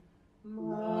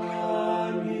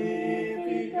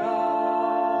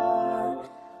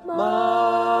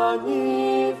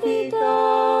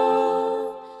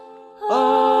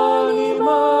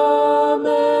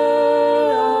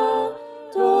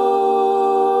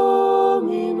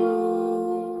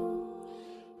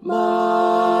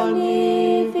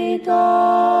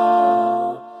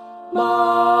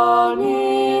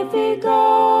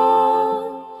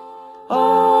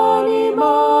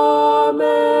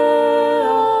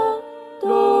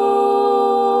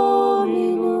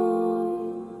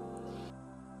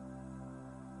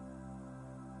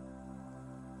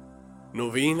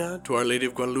Novena to Our Lady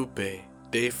of Guadalupe,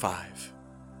 Day 5.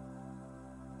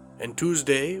 And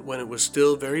Tuesday, when it was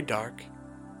still very dark,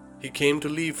 he came to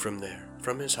leave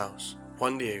from his house,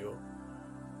 Juan Diego,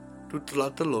 to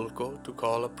Tlatelolco to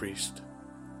call a priest.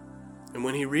 And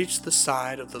when he reached the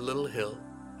side of the little hill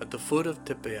at the foot of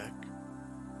Tepeyac,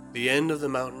 the end of the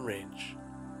mountain range,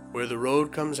 where the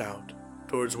road comes out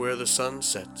towards where the sun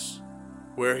sets,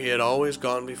 where he had always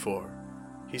gone before,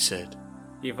 he said,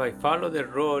 "If I follow the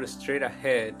road straight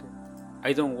ahead,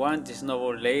 I don't want this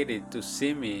noble lady to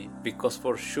see me, because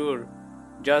for sure,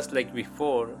 just like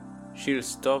before, she'll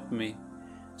stop me,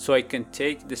 so I can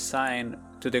take the sign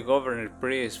to the governor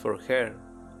priest for her,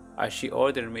 as she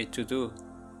ordered me to do.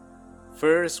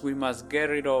 First, we must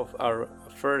get rid of our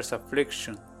first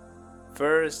affliction.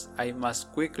 First, I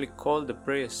must quickly call the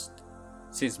priest,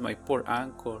 since my poor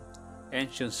uncle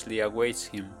anxiously awaits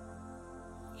him."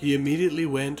 He immediately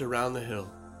went around the hill,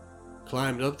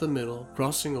 climbed up the middle,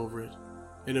 crossing over it,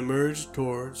 and emerged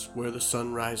towards where the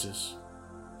sun rises,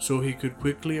 so he could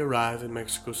quickly arrive in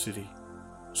Mexico City,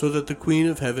 so that the Queen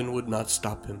of Heaven would not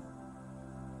stop him.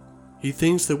 He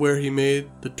thinks that where he made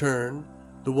the turn,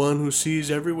 the one who sees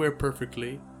everywhere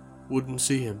perfectly wouldn't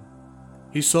see him.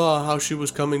 He saw how she was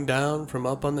coming down from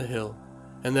up on the hill,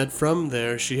 and that from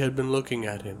there she had been looking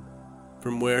at him,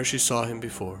 from where she saw him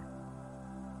before.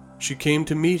 She came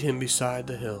to meet him beside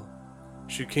the hill.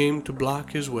 She came to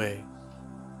block his way.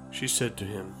 She said to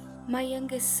him, "My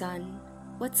youngest son,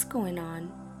 what's going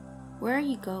on? Where are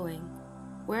you going?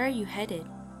 Where are you headed?"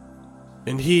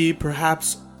 And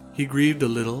perhaps he grieved a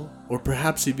little, or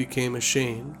perhaps he became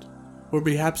ashamed, or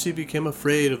perhaps he became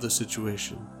afraid of the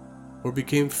situation, or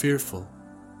became fearful.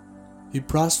 He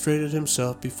prostrated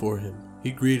himself before him.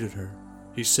 He greeted her.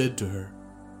 He said to her,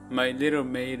 "My little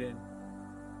maiden,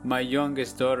 my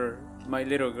youngest daughter, my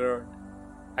little girl,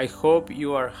 I hope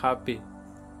you are happy.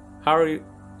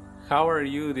 How are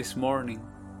you this morning?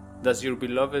 Does your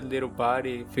beloved little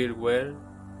body feel well,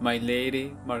 my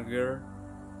lady, my girl?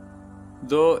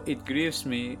 Though it grieves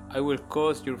me, I will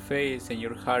cause your face and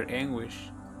your heart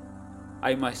anguish.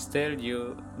 I must tell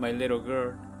you, my little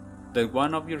girl, that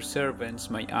one of your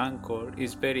servants, my uncle,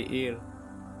 is very ill.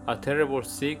 A terrible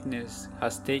sickness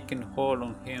has taken hold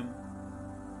on him.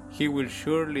 He will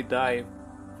surely die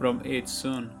from it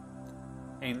soon.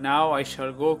 And now I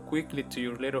shall go quickly to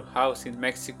your little house in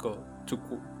Mexico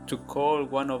to call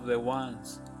one of the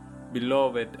ones,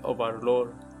 beloved of our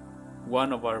Lord,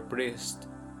 one of our priests,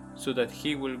 so that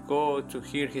he will go to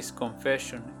hear his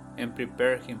confession and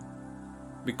prepare him.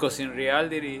 Because in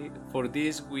reality, for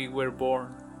this we were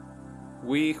born,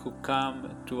 we who come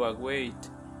to await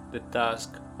the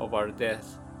task of our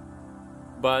death.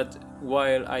 But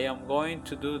while I am going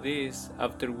to do this,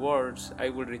 afterwards I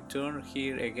will return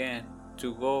here again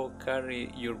to go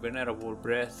carry your venerable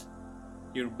breath,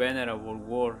 your venerable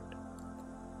word.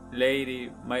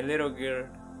 Lady, my little girl,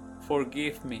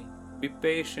 forgive me, be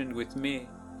patient with me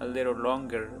a little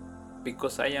longer,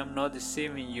 because I am not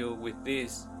deceiving you with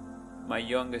this, my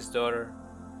youngest daughter,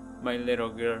 my little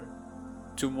girl.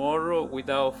 Tomorrow,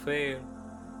 without fail,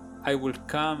 I will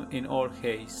come in all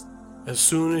haste." As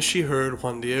soon as she heard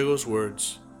Juan Diego's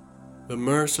words, the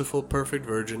merciful, perfect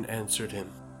Virgin answered him,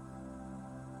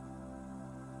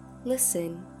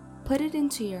 "Listen, put it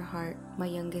into your heart, my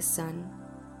youngest son,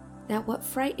 that what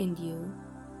frightened you,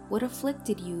 what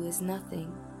afflicted you is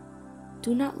nothing.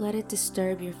 Do not let it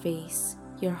disturb your face,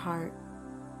 your heart.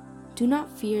 Do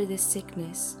not fear this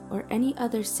sickness or any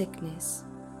other sickness,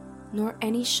 nor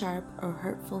any sharp or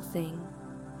hurtful thing.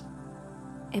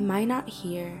 Am I not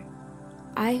here,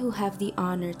 I who have the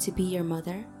honor to be your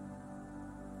mother?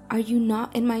 Are you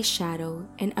not in my shadow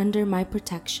and under my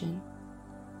protection?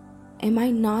 Am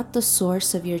I not the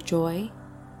source of your joy?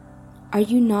 Are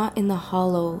you not in the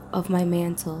hollow of my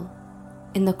mantle,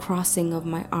 in the crossing of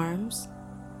my arms?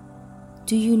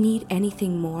 Do you need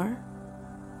anything more?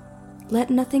 Let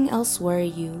nothing else worry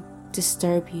you,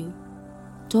 disturb you.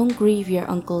 Don't grieve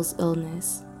your uncle's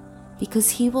illness,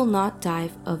 because he will not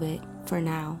die of it for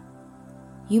now.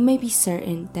 You may be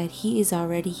certain that he is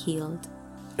already healed."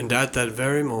 And at that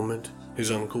very moment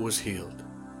his uncle was healed,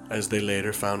 as they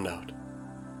later found out.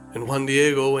 And Juan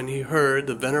Diego, when he heard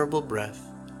the venerable breath,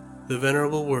 the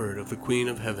venerable word of the Queen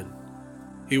of Heaven,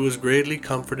 he was greatly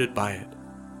comforted by it.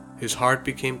 His heart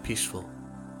became peaceful,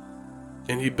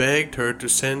 and he begged her to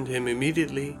send him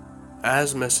immediately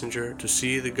as messenger to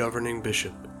see the governing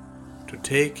bishop, to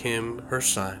take him her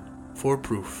sign for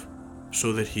proof,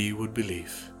 so that he would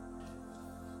believe.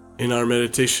 In our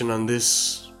meditation on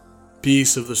this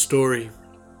piece of the story,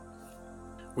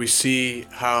 we see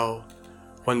how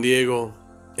Juan Diego,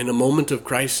 in a moment of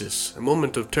crisis, a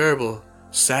moment of terrible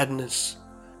sadness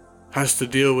has to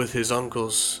deal with his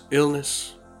uncle's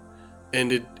illness,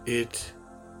 and it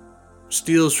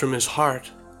steals from his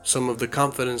heart some of the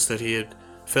confidence that he had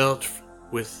felt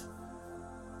with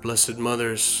Blessed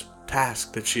Mother's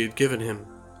task that she had given him.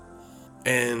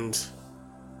 And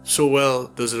so well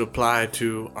does it apply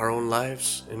to our own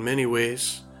lives in many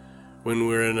ways when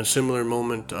we're in a similar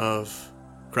moment of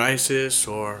crisis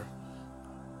or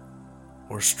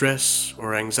stress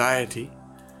or anxiety,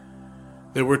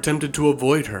 that we're tempted to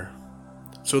avoid her.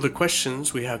 So the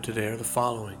questions we have today are the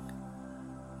following.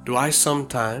 Do I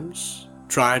sometimes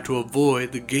try to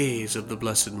avoid the gaze of the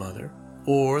Blessed Mother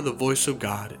or the voice of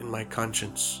God in my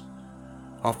conscience?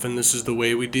 Often this is the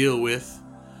way we deal with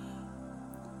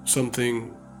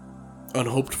something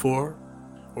unhoped for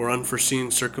or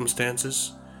unforeseen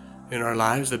circumstances in our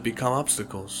lives that become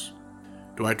obstacles.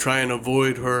 Do I try and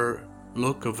avoid her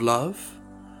look of love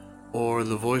or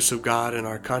the voice of God in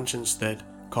our conscience that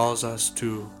calls us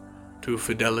to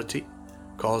fidelity,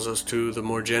 calls us to the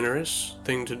more generous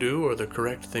thing to do or the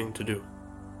correct thing to do?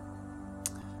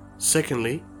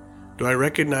 Secondly, do I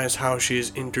recognize how she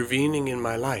is intervening in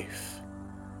my life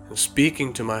and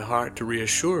speaking to my heart to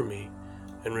reassure me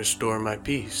and restore my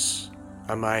peace?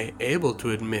 Am I able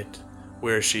to admit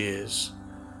where she is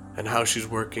and how she's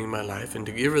working my life, and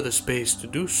to give her the space to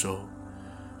do so?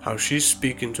 How she's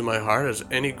speaking to my heart, as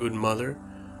any good mother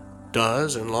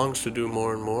does and longs to do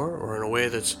more and more, or in a way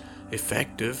that's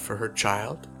effective for her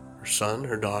child, her son,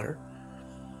 her daughter,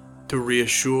 to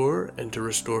reassure and to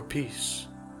restore peace.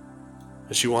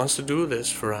 And she wants to do this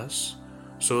for us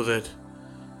so that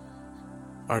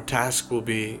our task will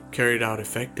be carried out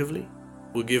effectively,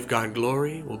 will give God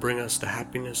glory, will bring us the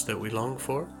happiness that we long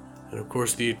for, and of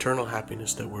course the eternal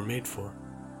happiness that we're made for.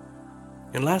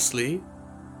 And lastly,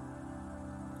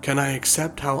 can I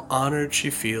accept how honored she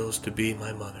feels to be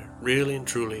my mother? Really and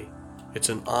truly, it's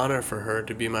an honor for her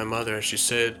to be my mother, as she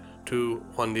said to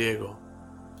Juan Diego.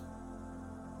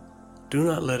 Do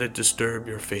not let it disturb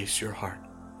your face, your heart.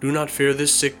 Do not fear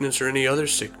this sickness or any other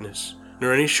sickness,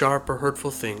 nor any sharp or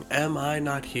hurtful thing. Am I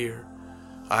not here,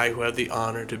 I who have the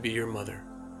honor to be your mother?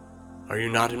 Are you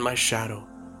not in my shadow,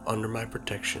 under my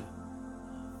protection?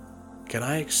 Can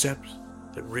I accept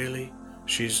that really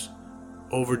she's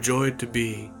overjoyed to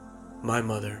be my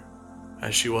mother,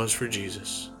 as she was for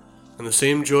Jesus? And the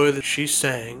same joy that she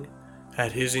sang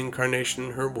at his incarnation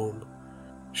in her womb,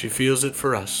 she feels it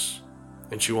for us,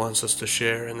 and she wants us to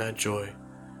share in that joy,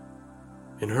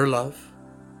 in her love,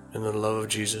 and the love of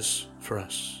Jesus for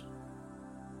us.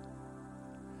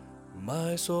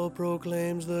 My soul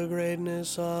proclaims the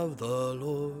greatness of the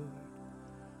Lord.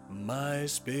 My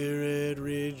spirit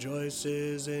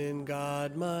rejoices in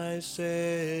God my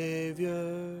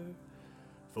Savior,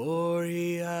 for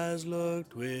he has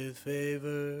looked with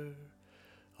favor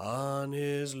on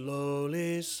his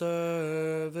lowly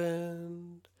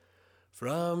servant.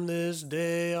 From this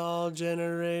day all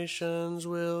generations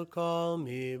will call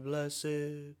me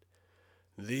blessed.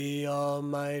 The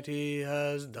Almighty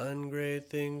has done great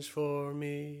things for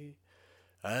me,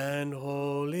 and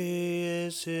holy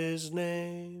is his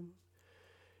name.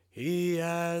 He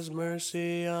has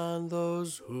mercy on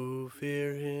those who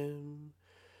fear him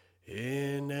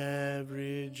in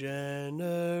every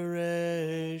generation.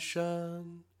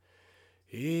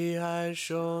 He has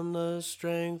shown the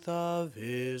strength of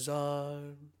his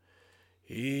arm.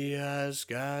 He has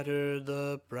scattered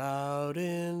the proud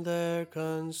in their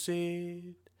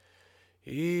conceit.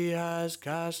 He has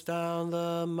cast down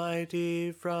the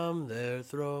mighty from their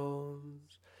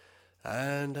thrones,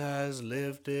 and has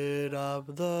lifted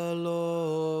up the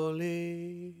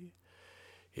lowly.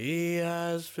 He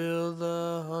has filled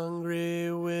the hungry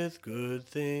with good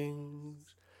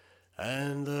things,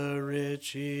 and the rich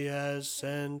he has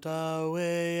sent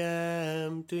away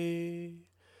empty.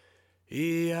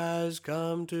 He has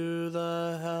come to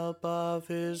the help of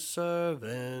his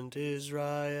servant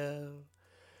Israel,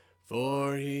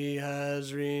 for he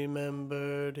has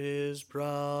remembered his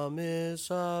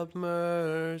promise of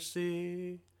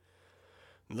mercy,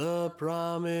 the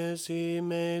promise he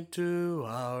made to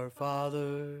our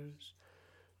fathers,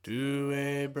 to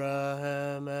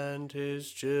Abraham and his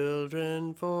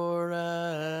children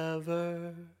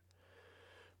forever.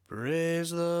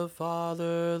 Praise the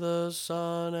Father, the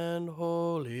Son, and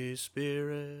Holy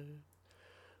Spirit,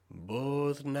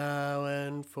 both now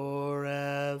and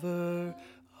forever.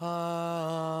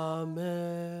 Amen.